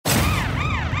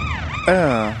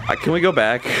Can we go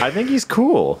back? I think he's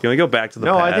cool. Can we go back to the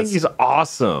past? I think he's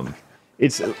awesome.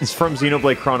 It's from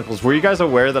Xenoblade Chronicles. Were you guys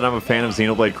aware that I'm a fan of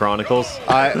Xenoblade Chronicles?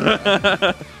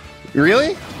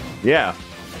 Really? Yeah.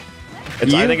 I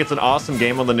think it's an awesome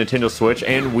game on the Nintendo Switch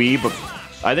and Wii, but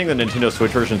I think the Nintendo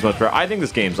Switch version is much better. I think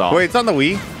this game's awesome. Wait, it's on the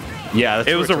Wii? Yeah, that's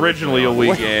it was originally a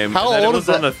Wii game. How and old it was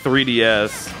is on the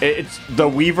 3DS. It's the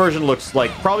Wii version looks like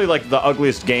probably like the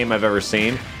ugliest game I've ever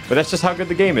seen, but that's just how good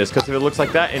the game is. Because if it looks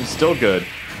like that and still good.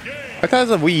 I thought it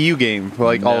was a Wii U game.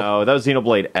 Like no, that was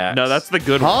Xenoblade X. No, that's the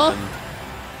good one.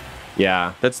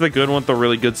 Yeah, that's the good one with the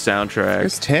really good soundtrack.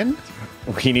 There's 10.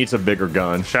 He needs a bigger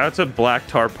gun. Shout out to Black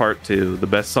Tar Part 2, the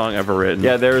best song ever written.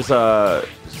 Yeah, there's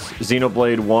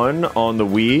Xenoblade 1 on the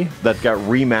Wii that got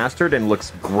remastered and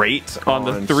looks great on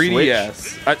the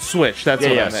 3DS. Switch, that's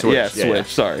what I meant. Switch. Yeah,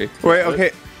 Switch, sorry. Wait, okay.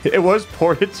 It was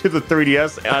ported to the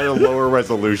 3DS at a lower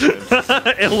resolution.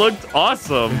 It looked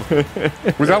awesome.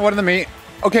 Was that one of the main...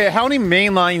 Okay, how many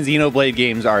mainline Xenoblade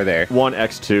games are there? 1,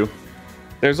 X2.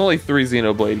 There's only 3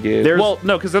 Xenoblade games. Well,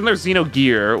 no, because then there's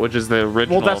Xenogear, which is the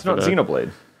original. Well, that's not Xenoblade.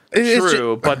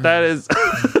 True, but that is...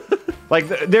 like,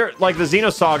 they're like the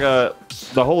Xenosaga,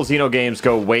 the whole Xeno games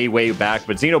go way, way back,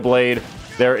 but Xenoblade,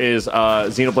 there is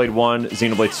Xenoblade 1,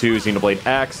 Xenoblade 2, Xenoblade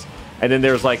X, and then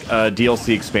there's like a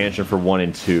DLC expansion for 1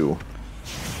 and 2.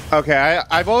 Okay,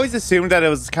 I've always assumed that it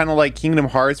was kind of like Kingdom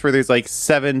Hearts, where there's like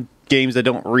 7 games that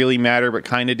don't really matter, but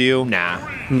kind of do.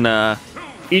 Nah.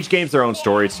 Each game's their own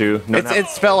story, too.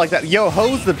 It's felt like that. Yo,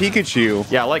 Hose the Pikachu.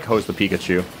 Yeah, I like Hose the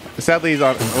Pikachu. Sadly, he's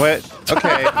on... What?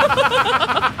 Okay.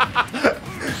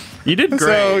 You did great.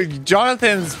 So,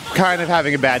 Jonathan's kind of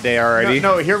having a bad day already.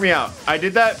 No, hear me out. I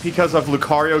did that because of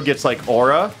Lucario gets, like,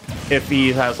 aura if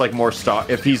he has, like, more stock,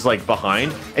 if he's, like,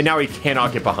 behind, and now he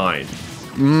cannot get behind.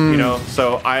 You know?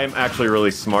 So, I'm actually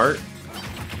really smart.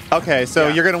 Okay, so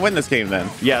you're going to win this game, then?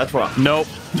 Yeah, that's what Nope.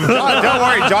 Don't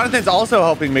worry, Jonathan's also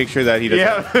helping make sure that he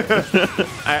doesn't. Yeah.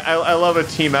 I love a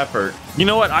team effort. You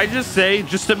know what? I just say,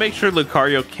 just to make sure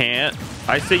Lucario can't,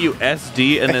 I say you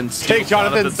SD and then take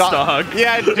Jonathan's stock.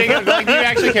 Yeah, Jacob, like, do you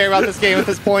actually care about this game at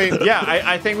this point? Yeah,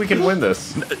 I think we can win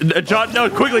this. John, no,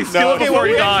 quickly, steal it before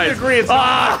he dies. Agree, it's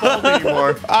not my fault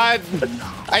anymore.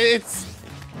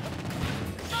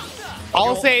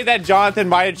 I'll say that Jonathan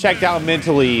might have checked out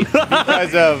mentally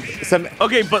because of some.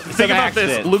 Okay, but think about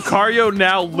this: Lucario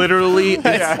now literally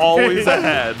is always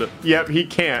ahead. Yep, he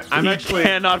can't. He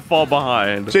cannot fall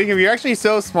behind. Jacob, you're actually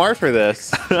so smart for this.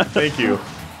 Thank you.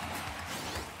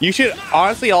 You should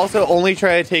honestly also only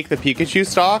try to take the Pikachu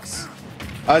stocks.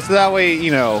 So that way,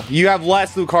 you know, you have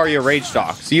less Lucario Rage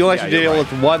stocks. So you only have to deal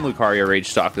with one Lucario Rage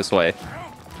stock this way.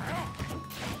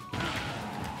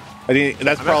 I think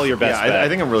that's probably your best bet. I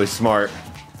think I'm really smart.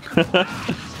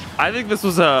 I think this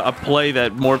was a play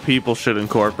that more people should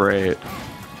incorporate.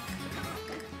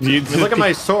 Look at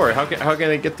my sword. How can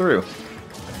I get through?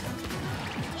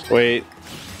 Wait.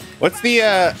 What's the...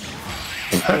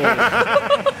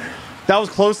 That was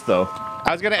close, though.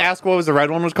 I was going to ask what was the red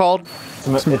one was called.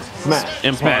 It's Smash.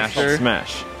 Smasher.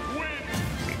 Smash.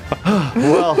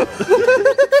 Well...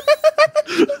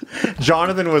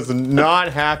 Jonathan was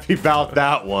not happy about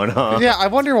that one, huh? Yeah, I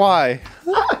wonder why.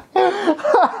 What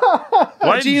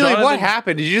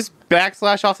happened? Did you just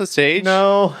backslash off the stage?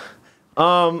 No.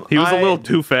 He was a little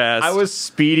too fast. I was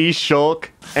speedy Shulk,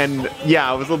 and yeah,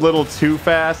 I was a little too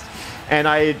fast. And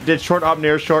I did short hop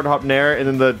nair, and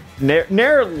then the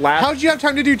nair last. How'd you have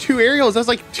time to do 2 aerials? That was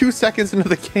like 2 seconds into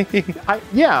the game. I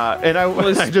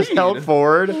just held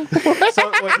forward. So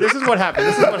wait, this is what happened.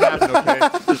 Okay,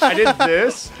 I did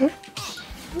this.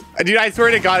 Dude, I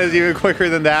swear to God, it's even quicker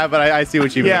than that. But I see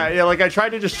what you mean. Yeah. Like I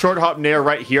tried to just short hop nair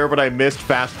right here, but I missed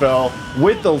fast fell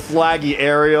with the flaggy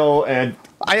aerial and.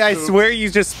 I swear you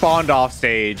just spawned off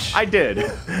stage. I did.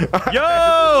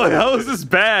 Yo, Hose is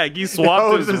back. He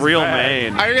swapped his real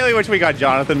main. I really wish we got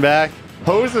Jonathan back.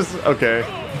 Hose is okay.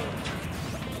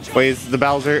 Wait, is the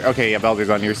Bowser? Okay, yeah, Bowser's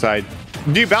on your side.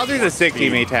 Dude, Bowser's a sick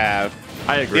teammate to have.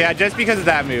 I agree. Yeah, just because of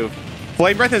that move.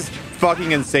 Flame Breath is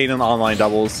fucking insane in the online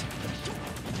doubles.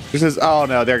 This is. Oh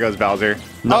no, there goes Bowser.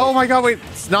 No. Oh my God, wait,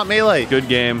 it's not melee. Good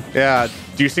game. Yeah.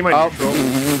 Do you see my neutral?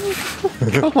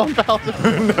 Come on,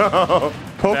 Bowser. No.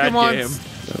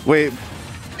 Pokemon. Wait,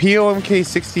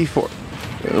 POMK64.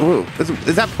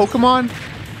 Is that Pokemon?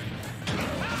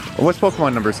 What's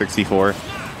Pokemon number 64?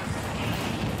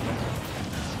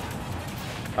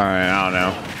 Alright, I don't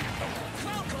know.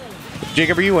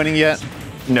 Jacob, are you winning yet?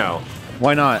 No.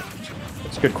 Why not?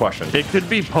 That's a good question. It could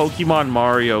be Pokemon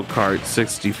Mario Kart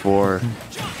 64.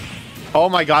 Oh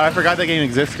my God, I forgot that game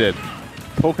existed.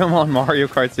 Pokemon Mario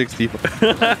Kart 64.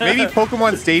 Maybe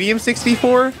Pokemon Stadium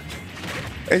 64?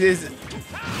 It is.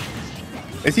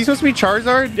 Is he supposed to be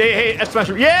Charizard? Hey, smash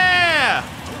him. Yeah!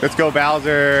 Let's go,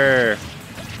 Bowser.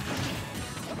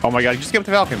 Oh my god, you just skipped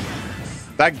the Falcon.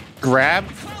 That grab?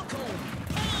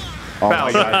 Oh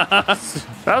my god.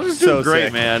 That was So doing great,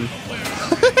 sick. man.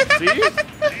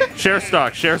 See? Share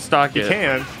stock it.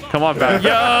 Can. Come on back.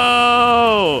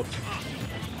 Yo!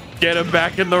 Get him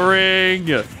back in the ring.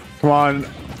 Come on.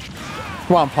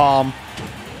 Come on, Palm.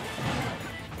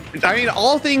 I mean,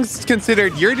 all things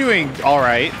considered, you're doing all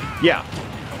right. Yeah.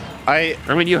 I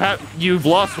mean, you've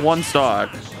lost one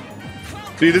stock.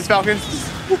 Dude, this Falcon.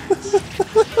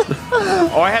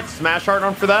 Oh, I had Smash Art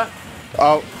on for that.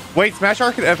 Oh, wait, Smash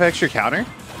Art can affect your counter?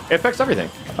 It affects everything.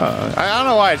 I don't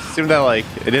know why. I just assumed that, like,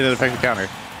 it didn't affect the counter.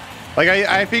 Like,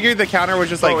 I figured the counter was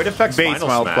just, like, it affects base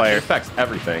Final Smash. multiplayer. It affects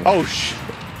everything. Oh,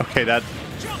 okay, I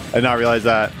did not realize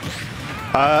that.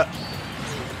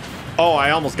 Oh,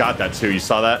 I almost got that, too. You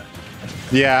saw that?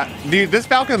 Yeah. Dude, this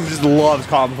Falcon just loves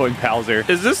comboing Bowser.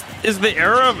 Is the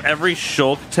era of every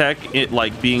Shulk tech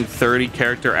like being 30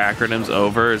 character acronyms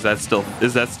over? Is that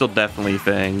still definitely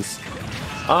things?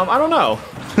 I don't know.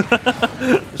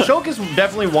 Shulk is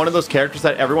definitely one of those characters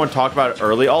that everyone talked about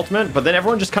early Ultimate, but then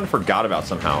everyone just kind of forgot about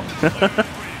somehow.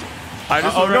 I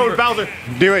just no, Bowser.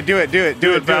 Do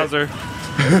it, Bowser.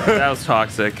 That was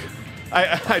toxic.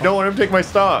 I don't want him to take my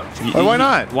stock. Why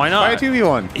not? Why not? Why a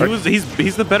 2v1?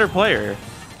 He's the better player.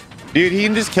 Dude, he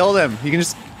can just kill them. He can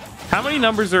just... How many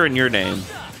numbers are in your name?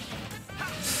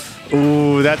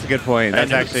 Ooh, that's a good point.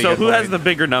 That's actually a so good who point. has the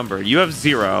bigger number? You have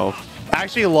 0.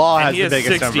 Actually, Law And has he the has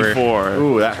biggest 64. number.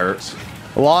 Ooh, that hurts.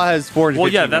 Law has 415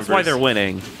 Well, yeah, that's why numbers. they're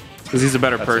winning. Because he's a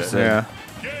better person. Yeah.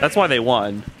 That's why they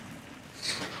won.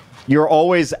 You're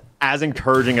always as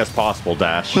encouraging as possible,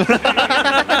 Dash.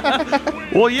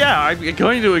 Well, yeah, I'm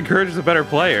going to encourage the better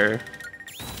player.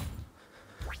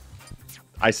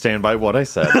 I stand by what I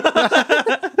said.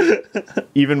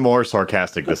 Even more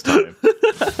sarcastic this time.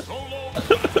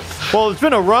 Well, it's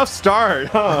been a rough start,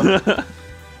 huh?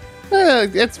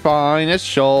 It's fine. It's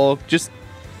Shulk. Just,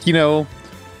 you know,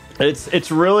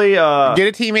 It's really get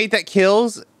a teammate that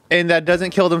kills and that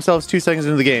doesn't kill themselves 2 seconds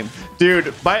into the game. dude,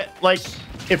 if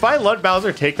I let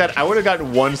Bowser take that, I would have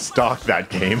gotten 1 stock that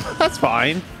game. That's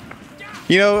fine.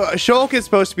 You know, Shulk is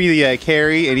supposed to be the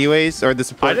carry anyways, or the I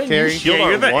support didn't carry. use shield Yeah,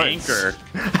 you're art the once. anchor.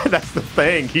 That's the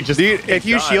thing. He just Dude, if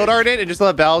you died. shield art it and just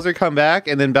let Bowser come back,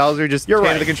 and then Bowser just You're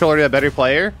handed right. the controller to a better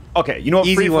player. Okay, you know what?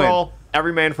 Easy Free for win. all,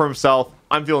 every man for himself.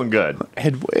 I'm feeling good.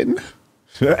 Edwin.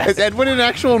 Is Edwin an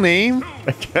actual name?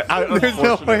 There's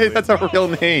no way that's a real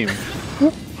name.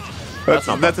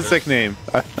 That's a sick name.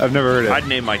 I've never heard it. I'd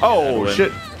name my kid Oh Edwin.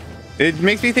 shit! It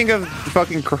makes me think of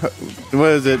fucking what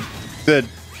is it? The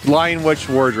Lion Witch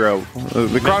Wardrobe.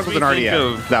 The Chronicles me of Narnia.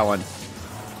 think of- That one.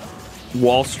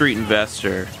 Wall Street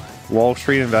investor. Wall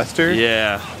Street Investor.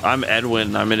 Yeah, I'm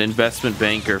Edwin. I'm an investment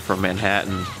banker from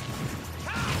Manhattan.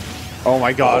 Oh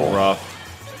my God. Oh, rough.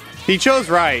 He chose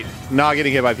right. Not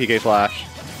getting hit by PK Flash.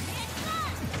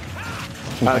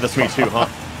 That's me too, huh?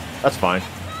 That's fine.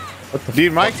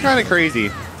 Dude, Mike's kind of crazy.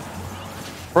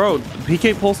 Bro,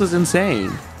 PK Pulse is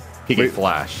insane. He can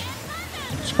flash.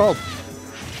 It's called.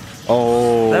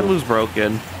 Oh. That move's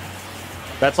broken.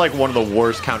 That's like one of the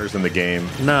worst counters in the game.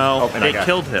 No, Oh, and I it got-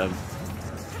 killed him.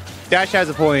 Dash has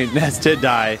a point. Ness did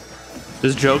die.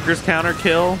 Does Joker's counter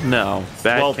kill? No.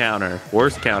 Bad Well- counter.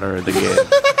 Worst counter of the game.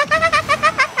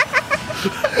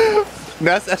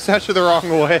 That's actually the wrong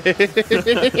way.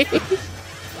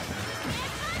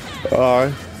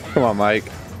 Oh, come on, Mike.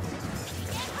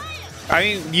 I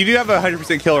mean, you do have a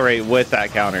 100% kill rate with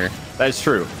that counter. That is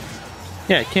true.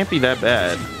 Yeah, it can't be that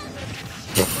bad.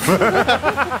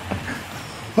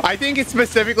 I think it's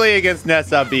specifically against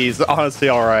Ness up B's honestly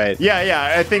all right.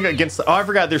 Yeah. I think against. Oh, I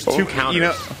forgot. There's 2 counters.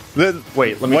 You know,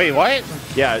 wait. Let me. wait, what?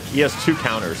 Yeah, he has 2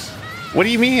 counters. What do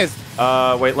you mean? Is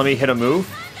Wait. Let me hit a move.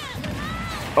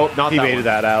 Oh, not he that baited one.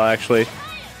 that out actually?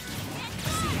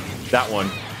 That one.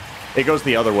 It goes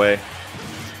the other way.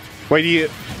 Wait,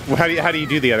 how do you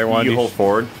do the other one? You hold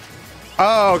forward.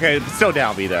 Oh, okay. It's still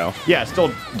down B though. Yeah,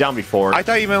 still down before. I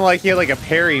thought you meant like he had like a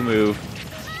parry move.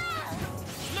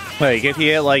 Like if he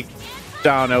hit like I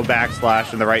don't know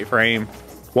backslash in the right frame.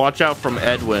 Watch out from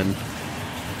Edwin.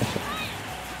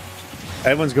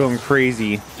 Edwin's going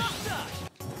crazy.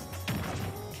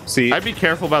 See? I'd be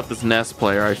careful about this Ness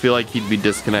player. I feel like he'd be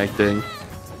disconnecting.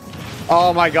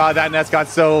 Oh my God, that Ness got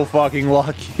so fucking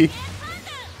lucky.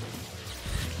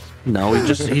 No,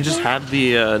 he just had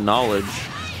the knowledge.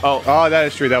 Oh, that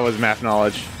is true. That was math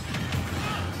knowledge.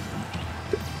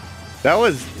 That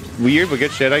was weird, but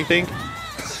good shit, I think.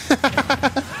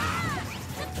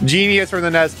 Genius from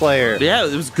the Ness player. Yeah,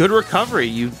 it was good recovery.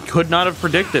 You could not have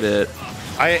predicted it.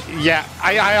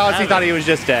 I honestly thought he was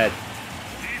just dead.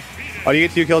 Oh, you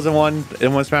get 2 kills in one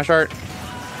smash art?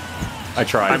 I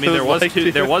tried. I mean,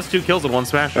 there was 2 kills in one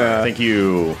smash. Thank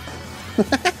you.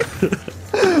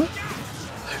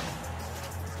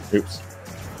 Oops.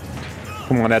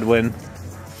 Come on, Edwin.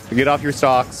 Get off your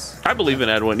socks. I believe in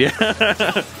Edwin. Yeah.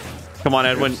 Come on,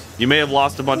 Edwin. You may have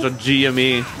lost a bunch of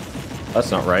GME.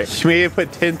 That's not right. She may have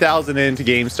put 10,000 into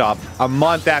GameStop a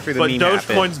month after the meme happened.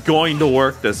 But Dogecoin's going to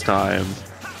work this time.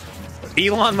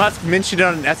 Elon Musk mentioned it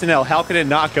on SNL. How can it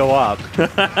not go up?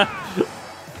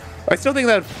 I still think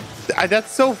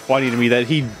that's so funny to me that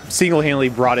he single-handedly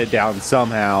brought it down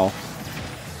somehow.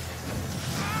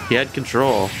 He had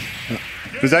control.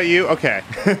 Was that you? Okay.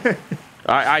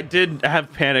 I did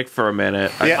have panic for a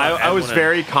minute. Yeah, I was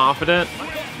very confident.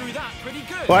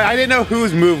 Well, I didn't know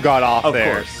whose move got off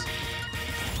there. Of course.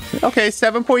 Okay,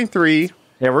 7.3.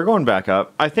 Yeah, we're going back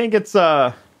up. I think it's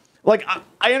like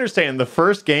I understand the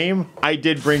first game I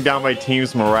did bring down my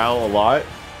team's morale a lot.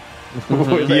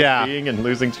 With being and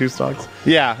losing 2 stocks.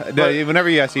 Yeah, whenever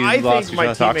you actually lost think my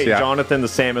teammate Jonathan the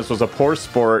Samus was a poor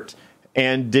sport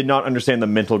and did not understand the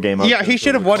mental game. Yeah, he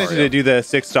should have wanted to do the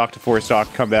 6 stock to 4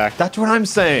 stock comeback. That's what I'm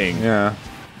saying. Yeah.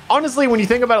 Honestly, when you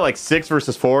think about it, like 6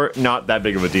 versus 4, not that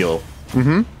big of a deal.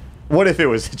 Mm-hmm. What if it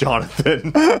was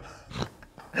Jonathan?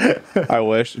 I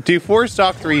wish. Do 4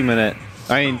 stock 3 minute.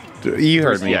 I mean, you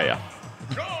heard me. Yeah.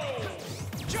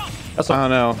 I don't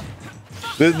know.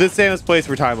 The Samus plays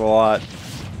for time a lot,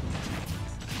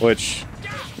 which,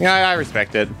 yeah, I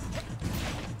respect it.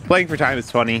 Playing for time is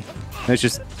funny. It's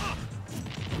just,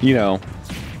 you know,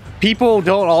 people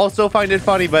don't also find it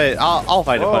funny, but I'll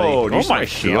find it funny. Oh my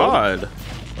god!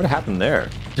 What happened there?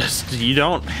 Just you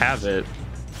don't have it.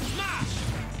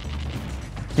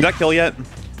 Did I kill yet?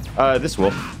 This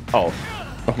will. Oh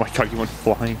my god! You went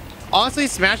flying. Honestly,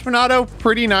 Smash Monado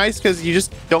pretty nice because you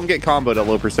just don't get comboed at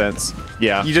low percents.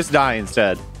 Yeah. You just die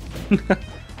instead.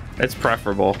 It's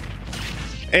preferable.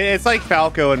 And it's like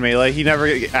Falco and Melee. He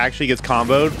never actually gets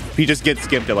comboed. He just gets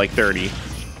skimped at like 30.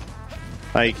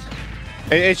 Like,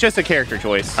 it's just a character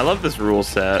choice. I love this rule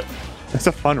set. It's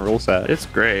a fun rule set. It's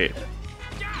great.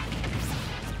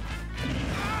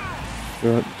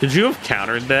 Could you have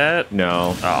countered that?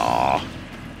 no. Aw.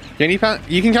 Can you can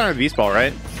counter the Beast Ball,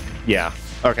 right? Yeah.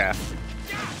 Okay.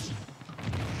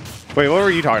 Wait, what were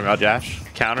you talking about, Josh?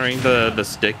 Countering the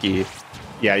sticky.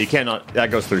 Yeah, you cannot. That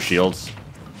goes through shields.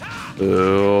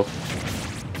 Ooh.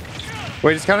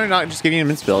 Wait, is counter not just giving you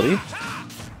invincibility?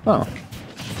 Oh.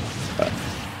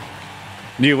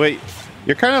 Dude, wait.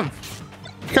 You're kind of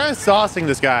saucing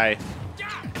this guy.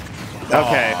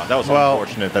 Okay. That was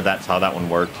unfortunate that that's how that one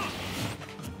worked.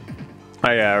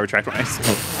 I retract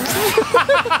myself.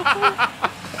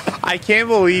 I can't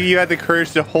believe you had the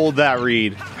courage to hold that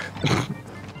read.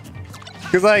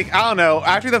 Because, like, I don't know.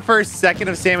 After the first second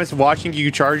of Samus watching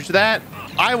you charge that,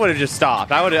 I would have just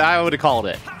stopped. I would have called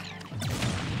it.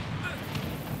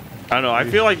 I don't know. I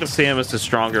feel like the Samus is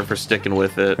stronger for sticking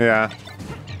with it. Yeah.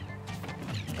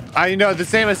 I know the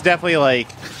Samus definitely like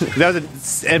that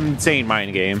was an insane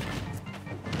mind game.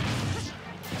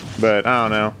 But I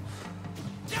don't know.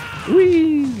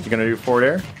 Whee! You gonna do forward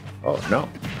air? Oh no.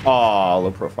 Oh,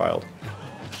 low profiled.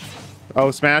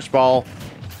 Oh, smash ball.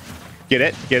 Get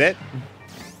it? Get it?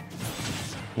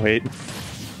 Wait.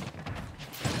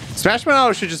 Smash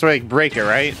Monado should just like break it,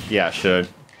 right? Yeah, it should.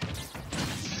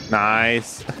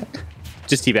 Nice.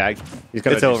 Just teabag. He's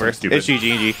gonna it's do over. It's something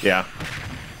stupid. GG. Yeah.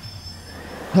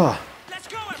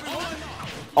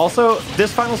 Also,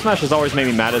 this Final Smash has always made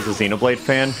me mad as a Xenoblade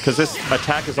fan, because this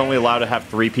attack is only allowed to have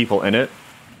 3 people in it,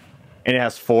 and it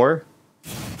has 4.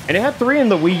 And it had 3 in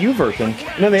the Wii U version,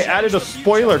 and then they added a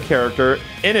spoiler character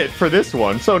in it for this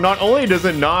one. So not only does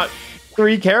it not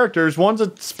 3 characters, one's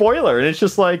a spoiler, and it's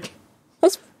just like...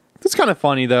 That's kind of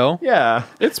funny, though. Yeah.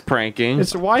 It's pranking.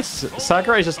 It's why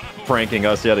Sakurai's just pranking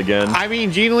us yet again. I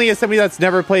mean, Gene Lee, as somebody that's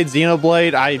never played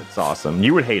Xenoblade, It's awesome.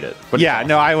 You would hate it. But yeah, awesome.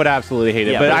 no, I would absolutely hate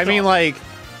it. Yeah, but but I it's mean, awesome. like,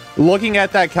 looking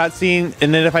at that cutscene,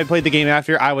 and then if I played the game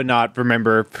after, I would not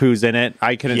remember who's in it.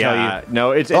 I couldn't tell you.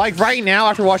 No, it's like right now,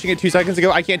 after watching it 2 seconds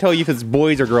ago, I can't tell you if it's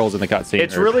boys or girls in the cutscene.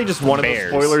 It's really just one bears.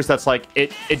 of those spoilers that's like,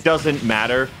 it doesn't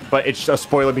matter, but it's a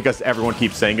spoiler because everyone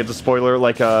keeps saying it's a spoiler,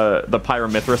 like the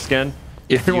Pyramithra skin.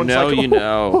 If you know, like, you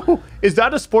know. Is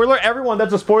that a spoiler? Everyone,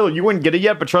 that's a spoiler. You wouldn't get it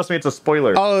yet, but trust me, it's a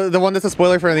spoiler. Oh, the one that's a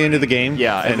spoiler for the end of the game?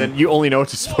 Yeah, and then you only know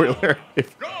it's a spoiler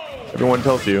if everyone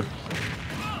tells you.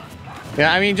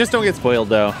 Yeah, I mean, just don't get spoiled,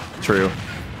 though. True.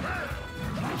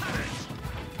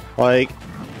 Like,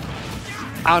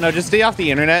 I don't know, just stay off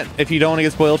the internet if you don't want to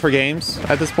get spoiled for games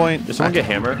at this point. Does someone get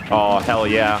hammered? Oh, hell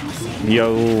yeah.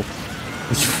 Yo.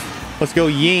 Let's go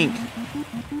Yink.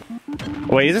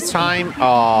 Wait, is this time?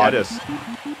 Yeah, Oh, it is.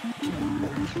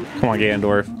 come on,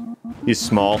 Ganondorf. He's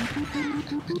small.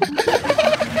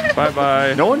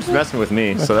 Bye-bye. No one's messing with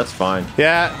me, so that's fine.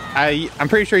 Yeah, I'm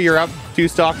pretty sure you're up 2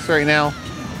 stocks right now.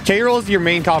 K-Roll is your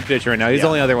main competition right now. He's Yeah. the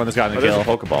only other one that's gotten a There's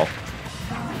kill. a Pokeball.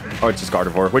 Oh, it's just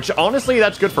Gardevoir, which honestly,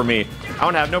 that's good for me. I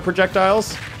don't have no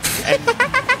projectiles. And,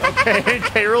 okay,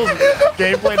 K-Roll's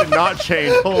gameplay did not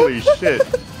change. Holy shit.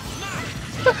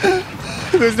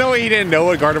 There's no way he didn't know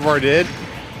what Gardevoir did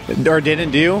or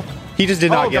didn't do. He just did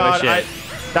not give a shit.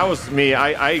 That was me.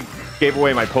 I gave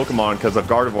away my Pokemon because of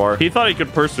Gardevoir. He thought he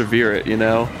could persevere it, you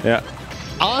know? Yeah.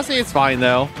 Honestly, it's fine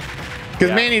though, because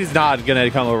Yeah. Manny's not gonna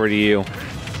come over to you.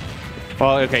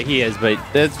 Well, okay, he is, but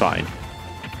it's fine.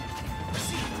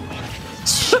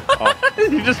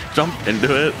 You just jumped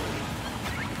into it.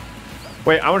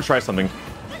 Wait, I want to try something.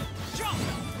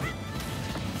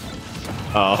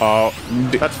 Oh,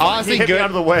 That's fine. honestly He hit me good. out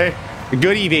of the way.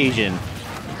 Good evasion.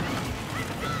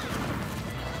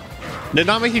 Did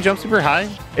not make you jump super high?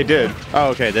 It did. Oh,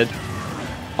 okay, it did.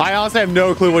 I honestly have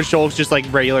no clue what Shulk's just like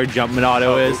regular jump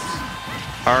Monado is.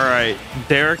 All right,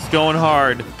 Derek's going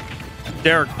hard.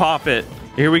 Derek, pop it.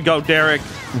 Here we go, Derek.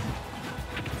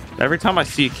 Every time I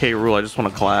see a K. Rool, I just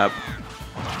want to clap.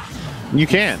 You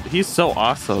can. He's so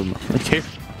awesome.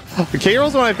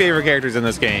 K-Rool's one of my favorite characters in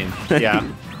this game. Yeah,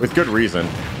 with good reason.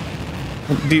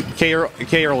 Dude,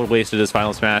 K-Rool wasted his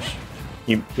final smash.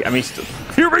 I mean,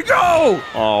 Here we go.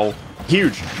 Oh,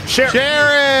 huge. Sheriff.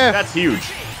 Sheriff! That's huge.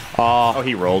 Oh, Oh,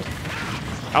 he rolled.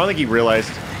 I don't think he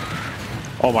realized.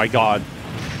 oh my god.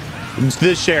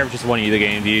 This Sheriff just won you the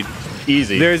game, dude.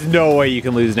 Easy. There's no way you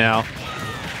can lose now.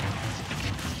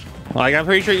 Like, I'm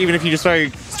pretty sure even if you just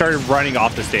started running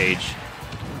off the stage.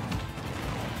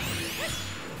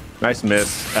 Nice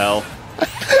miss, L.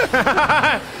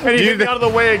 And he hit me out of the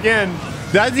way again.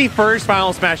 That's the first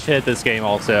final smash to hit this game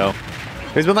also.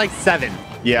 There's been like 7.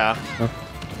 Yeah.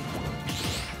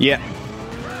 Yeah.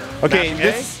 Okay, Smash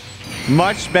this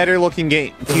much better looking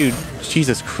game. Dude,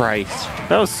 Jesus Christ.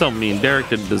 that was so mean. Derek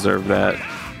didn't deserve that.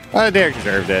 Derek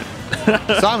deserved it.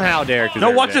 Somehow Derek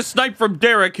deserved No, watch it. a snipe from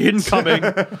Derek incoming.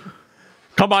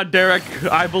 Come on, Derek.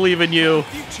 I believe in you.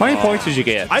 How many points did you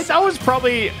get? That was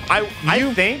probably, I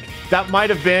think that might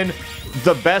have been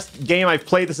the best game I've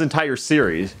played this entire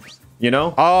series. You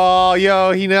know? Oh,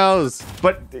 yo, he knows.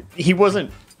 But he wasn't,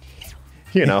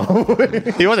 you know.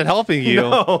 He wasn't helping you,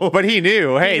 No. but he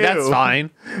knew. Hey, He that's knew. fine.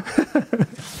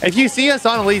 If you see us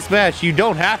on Elite Smash, you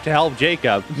don't have to help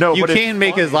Jacob. No, you but it's can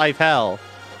make his life hell.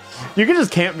 You can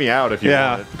just camp me out if you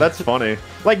Yeah. want. That's funny.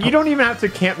 Like, you don't even have to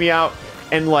camp me out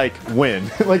and, like,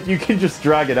 win. Like, you can just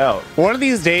drag it out. One of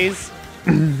these days.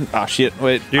 Oh shit!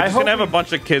 Wait. You're I just hope gonna have a we-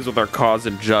 bunch of kids with their cause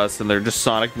and just, and they're just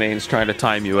Sonic mains trying to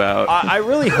time you out. I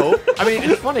really hope. I mean,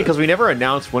 it's funny because we never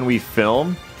announced when we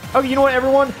film. Oh, you know what,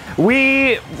 everyone?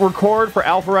 We record for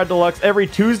Alpha Red Deluxe every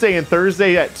Tuesday and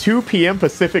Thursday at 2 p.m.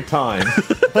 Pacific time.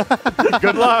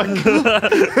 Good luck.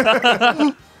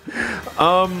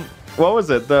 What was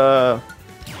it?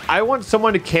 I want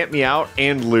someone to camp me out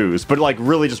and lose, but like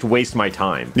really just waste my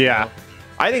time. Yeah.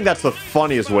 I think that's the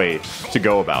funniest way to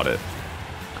go about it.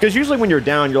 Because usually when you're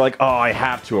down, you're like, oh, I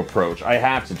have to approach. I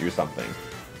have to do something.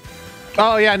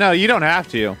 Oh yeah. No, you don't have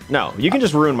to. No, you can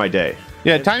just ruin my day.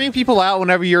 Yeah, timing people out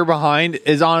whenever you're behind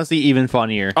is honestly even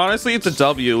funnier. Honestly, it's a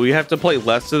W. We have to play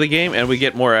less of the game, and we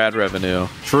get more ad revenue.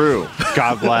 True.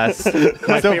 God bless.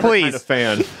 My So favorite please, kind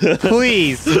of fan.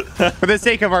 please, for the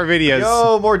sake of our videos.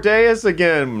 Yo, Mordeus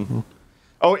again.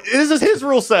 Oh, this is his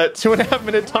rule set. 2.5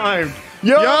 minute time.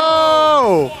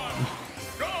 Yo!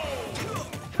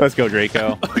 Let's go,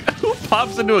 Draco. Who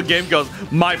pops into a game and goes,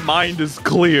 my mind is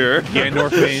clear.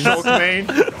 Ganondorf mains. Shulk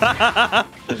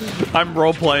main. I'm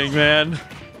role-playing, man.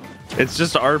 It's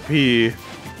just RP.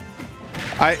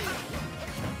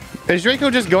 Is Draco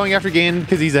just going after Ganon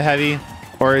because he's a heavy,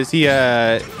 or is he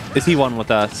one with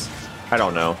us? I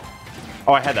don't know.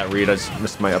 Oh, I had that read. I just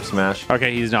missed my up smash.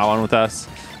 Okay, he's not one with us.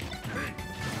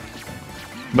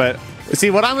 But see,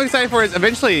 what I'm excited for is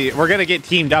eventually we're gonna get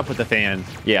teamed up with the fan,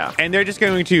 Yeah. and they're just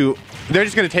going to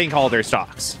tank all their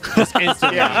stocks just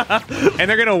instantly, Yeah. and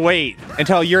they're gonna wait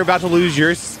until you're about to lose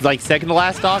yours, like second to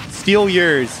last stock, steal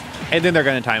yours, and then they're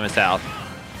gonna time us out.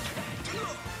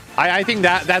 I think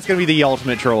that's gonna be the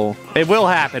ultimate troll. It will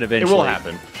happen eventually. It will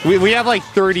happen. We have like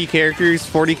 30 characters,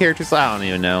 40 characters. I don't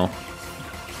even know.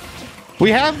 We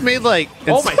have made like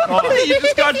Oh my god. You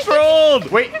just got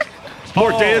trolled. Wait.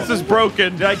 Mordeus is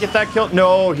broken. Did I get that kill?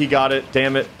 No, he got it.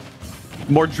 Damn it.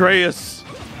 Mordreus.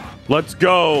 Let's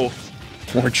go.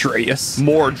 Mordeus.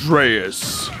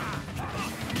 Mordreus.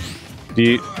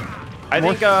 Dude. I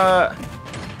think,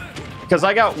 because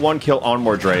I got one kill on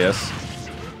Mordeus.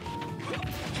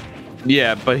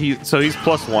 Yeah, but he's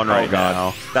 +1 right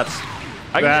now. That's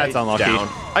unlucky. Down.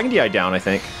 I can DI down, I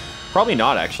think. Probably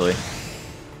not, actually.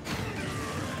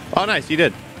 Oh, nice. You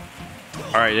did.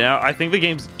 All right, now I think the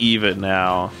game's even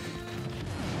now.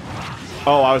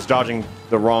 Oh, I was dodging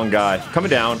the wrong guy. Coming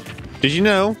down. Did you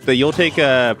know that you'll take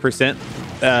a percent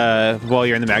while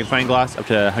you're in the magnifying glass up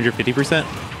to 150%?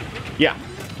 Yeah.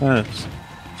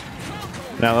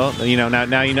 Now you know.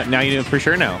 Now you know for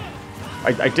sure. Now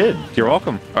I did. you're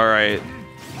welcome. All right,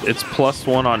 it's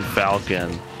 +1 on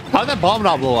Falcon. How did that bomb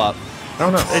not blow up? I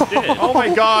don't know. It did. Oh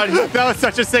my god. That was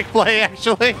such a sick play,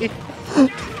 actually.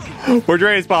 Where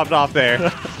Dre's popped off there.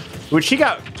 Which she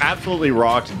got absolutely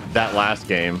rocked that last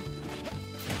game.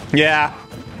 Yeah.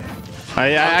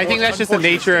 I think that's just the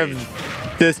nature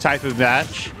of this type of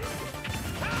match.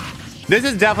 This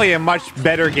is definitely a much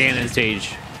better Ganon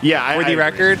stage. Yeah, For the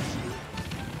record,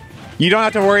 you don't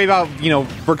have to worry about,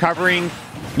 recovering.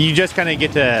 You just kind of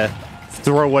get to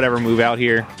throw whatever move out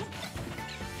here.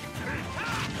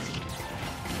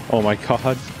 Oh my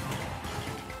god.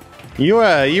 You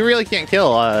really can't kill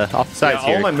off the sides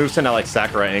here. all my moves tend to like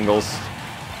Sakura angles.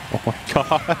 Oh my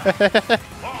god.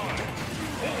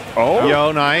 Oh.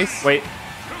 Yo, nice. Wait.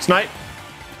 Snipe.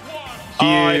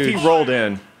 Oh, if he rolled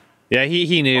in. Yeah,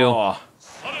 he knew. Oh,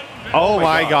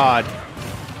 my god.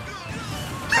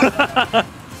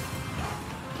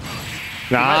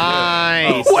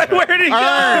 Nice. Where did he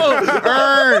go?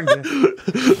 Earned.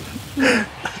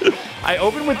 I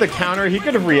opened with the counter. He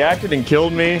could have reacted and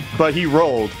killed me, but he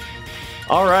rolled.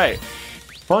 All right.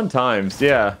 Fun times.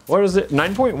 Yeah. What is it?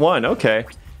 9.1. Okay.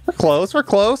 We're close. We're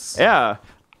close. Yeah.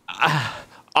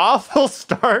 Awful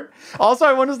start. Also,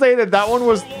 I want to say that one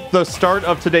was the start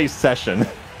of today's session.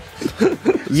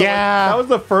 Yeah. That was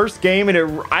the first game, and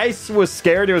I was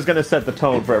scared it was going to set the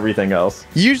tone for everything else.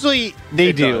 Usually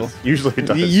they do. Usually it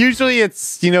does. Usually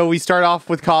it's, we start off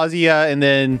with Kazuya and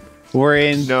then we're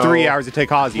in 3 hours to take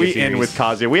Kazuya We series. end with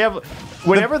Kazuya. We have,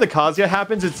 whenever the Kazuya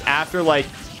happens, it's after like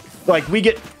we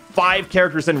get 5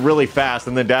 characters in really fast,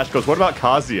 and then Dash goes, "What about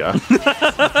Kazuya?"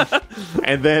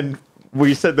 And then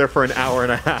we sit there for an hour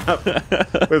and a half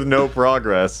with no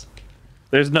progress.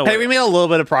 There's no Hey, we made a little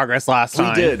bit of progress last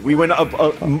time. We did. We went up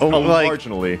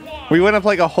marginally. We went up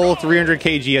like a whole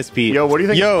 300k GSP. Yo, what do you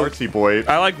think of Artsy Boy?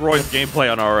 I like Roy's gameplay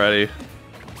on already.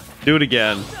 Do it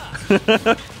again.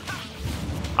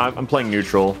 I'm playing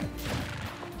neutral.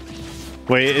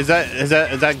 Wait, is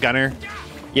that Gunner?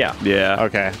 Yeah. Yeah.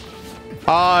 Okay.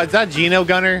 Is that Gino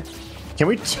Gunner? Can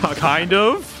we talk? Kind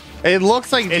of. It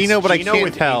looks like Gino, but Gino I can't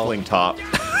with tell. Inkling top. Can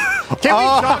we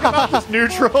talk about this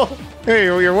neutral? Hey,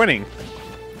 you're winning.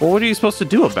 Well, what are you supposed to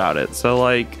do about it? So,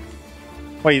 like...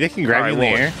 Wait, they can grab you in the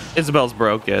air? Isabel's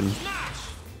broken.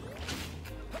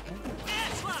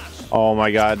 Oh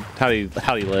my god. How do you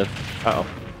live? Uh-oh.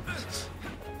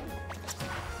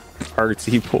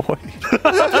 Artsy boy.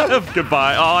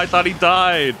 Goodbye. Oh, I thought he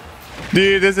died.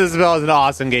 Dude, this Isabel is an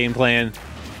awesome game plan.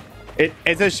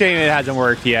 It's a shame it hasn't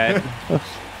worked yet.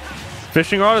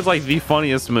 Fishing rod is like the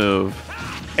funniest move.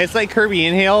 It's like Kirby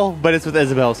Inhale, but it's with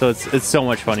Isabel, so it's so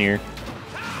much funnier.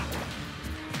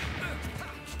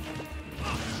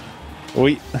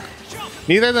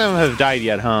 Neither of them have died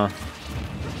yet, huh?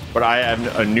 But I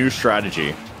have a new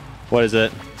strategy. What is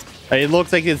it? It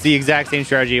looks like it's the exact same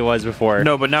strategy it was before.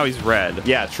 No, but now he's red.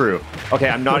 Yeah, true. Okay,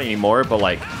 I'm not anymore, but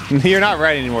like... You're not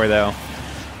right anymore, though.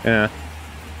 Yeah.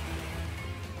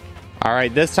 All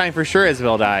right, this time for sure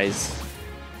Isabel dies.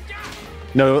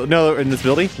 No, in this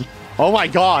building? Oh my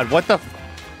god, what the...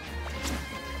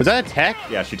 Was that a tech?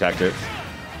 Yeah, she teched it.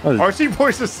 Oh, RC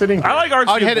Voice is sitting... I like RC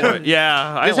I'll hit Boy. him.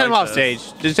 Yeah, I Just hit him like off this.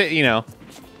 stage. Just hit, He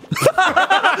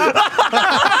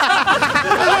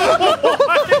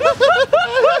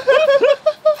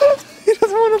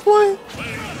doesn't want to play.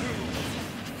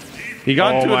 He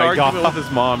got into an my argument God. with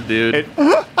his mom, dude.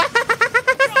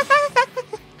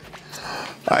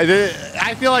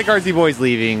 I feel like RC Boy's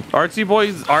leaving. Artsy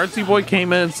Boy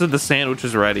came in and said the sandwich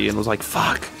is ready and was like,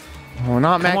 fuck. Oh,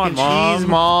 not mac and cheese,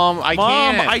 Mom. I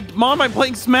can't. Mom, I'm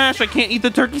playing Smash. I can't eat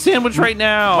the turkey sandwich right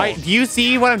now. Do you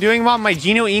see what I'm doing, Mom? My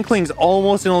Geno Inkling's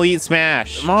almost an Elite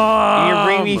Smash. Mom. And you're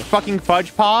bringing me fucking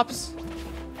fudge pops?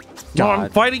 Mom, I'm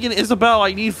fighting an Isabel.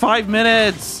 I need 5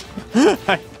 minutes.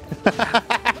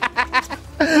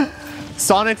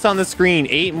 Sonic's on the screen.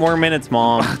 8 more minutes,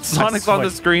 Mom. Sonic's on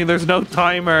the screen. There's no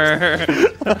timer.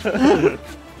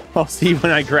 I'll see you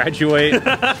when I graduate.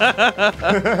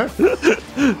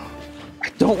 I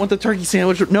don't want the turkey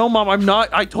sandwich. No, Mom, I'm not.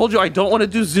 I told you I don't want to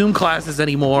do Zoom classes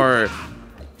anymore.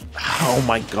 Oh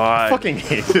my god. I fucking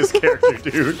hate this character,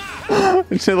 dude.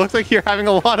 It looks like you're having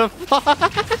a lot of fun.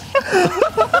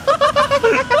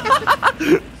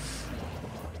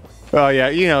 Oh yeah,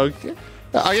 you know.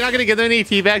 Oh, you're not gonna give them any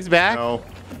teabags back? No.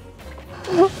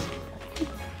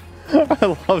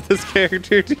 I love this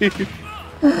character, dude.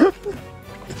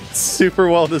 Super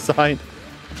well designed.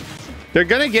 They're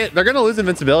gonna lose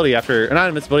invincibility after, or not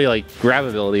invincibility, like grab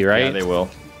ability, right? Yeah, they will.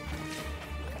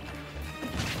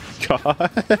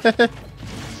 God.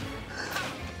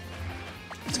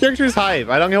 This character is hype.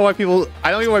 I don't get why people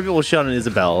shit on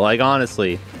Isabelle. Like,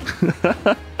 honestly.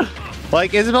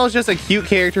 Like, Isabelle is just a cute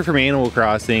character from Animal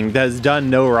Crossing that has done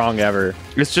no wrong ever.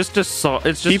 It's just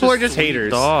people are just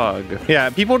haters. Dog. Yeah,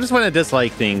 people just want to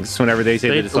dislike things whenever they say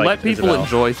they dislike let people Isabelle.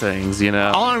 enjoy things, you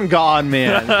know. On God,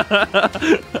 man.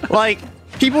 Like,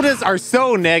 people just are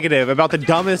so negative about the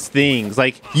dumbest things.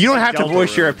 Like, you don't have to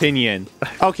voice your opinion.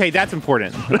 Okay, that's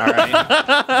important. All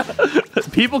right.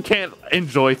 People can't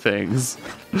enjoy things.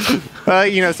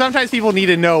 You know, sometimes people need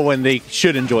to know when they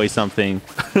should enjoy something.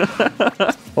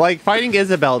 Like fighting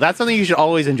Isabelle, that's something you should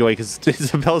always enjoy because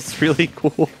Isabelle's really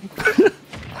cool.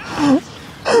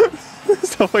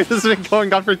 So wait, this has been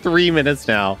going on for 3 minutes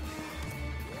now.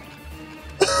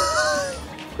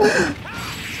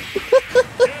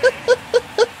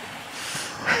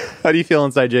 How do you feel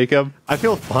inside, Jacob? I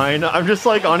feel fine. I'm just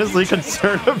like honestly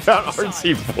concerned about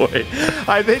Artsy Boy.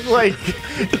 I think like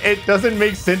it doesn't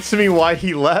make sense to me why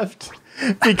he left.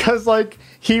 Because like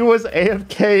he was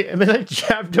AFK and then I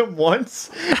jabbed him once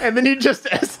and then he just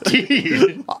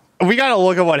SD'd. We gotta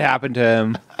look at what happened to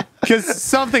him. Because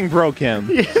something broke him.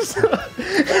 Yes.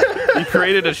 He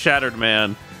created a shattered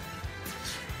man.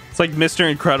 It's like Mr.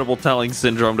 Incredible telling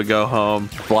Syndrome to go home.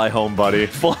 Fly home, buddy.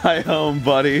 Fly home,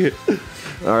 buddy.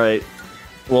 All right.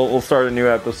 Well, we'll start a new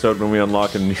episode when we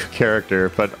unlock a new character.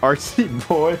 But Artsy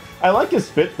Boy, I like his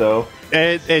fit though.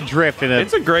 It dripped in a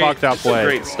It's a great fucked up way.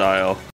 Great style.